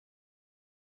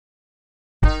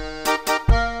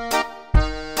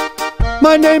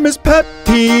My name is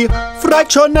Peppy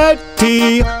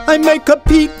Fractionetti. I make a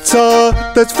pizza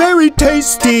that's very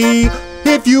tasty.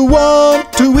 If you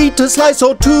want to eat a slice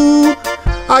or two,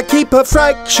 I keep a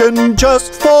fraction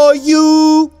just for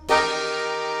you.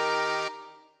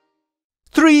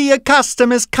 3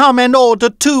 customers come and order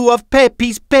 2 of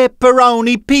Peppy's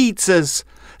pepperoni pizzas.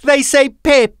 They say,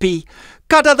 Peppy,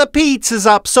 cut the pizzas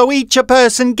up so each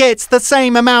person gets the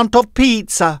same amount of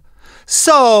pizza.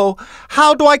 So,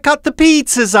 how do I cut the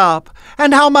pizzas up?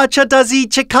 And how much does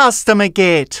each customer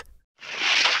get?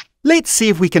 Let's see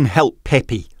if we can help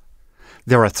Peppy.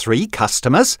 There are 3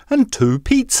 customers and 2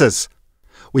 pizzas.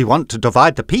 We want to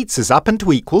divide the pizzas up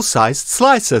into equal-sized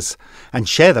slices and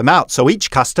share them out so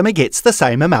each customer gets the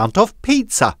same amount of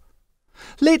pizza.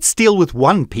 Let's deal with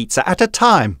 1 pizza at a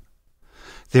time.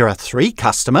 There are 3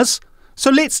 customers, so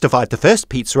let's divide the first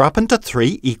pizza up into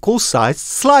 3 equal-sized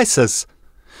slices.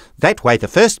 That way the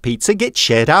first pizza gets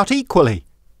shared out equally.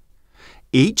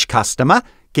 Each customer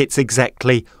gets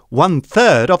exactly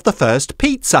 1/3 of the first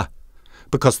pizza,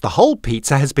 because the whole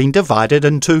pizza has been divided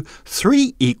into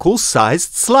 3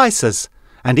 equal-sized slices,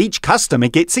 and each customer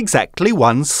gets exactly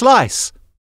 1 slice.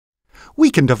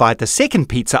 We can divide the second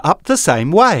pizza up the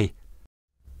same way.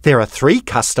 There are 3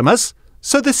 customers,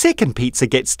 so the second pizza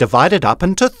gets divided up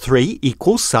into 3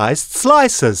 equal-sized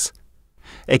slices.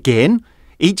 Again,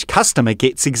 each customer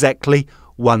gets exactly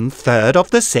 1/3 of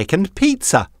the second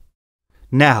pizza.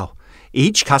 Now,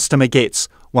 each customer gets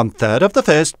 1/3 of the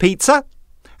first pizza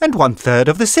and 1/3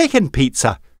 of the second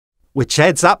pizza, which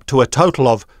adds up to a total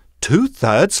of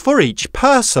 2/3 for each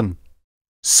person.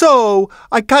 So,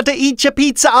 I cut each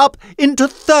pizza up into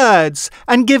thirds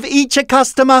and give each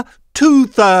customer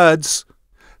 2/3.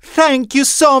 Thank you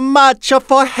so much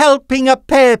for helping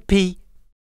Peppy.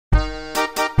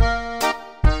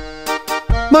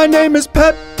 My name is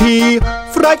Peppy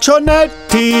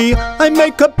Fractionetti. I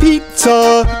make a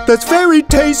pizza that's very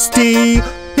tasty.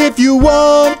 If you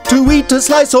want to eat a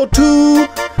slice or two,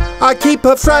 I keep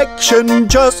a fraction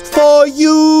just for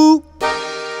you.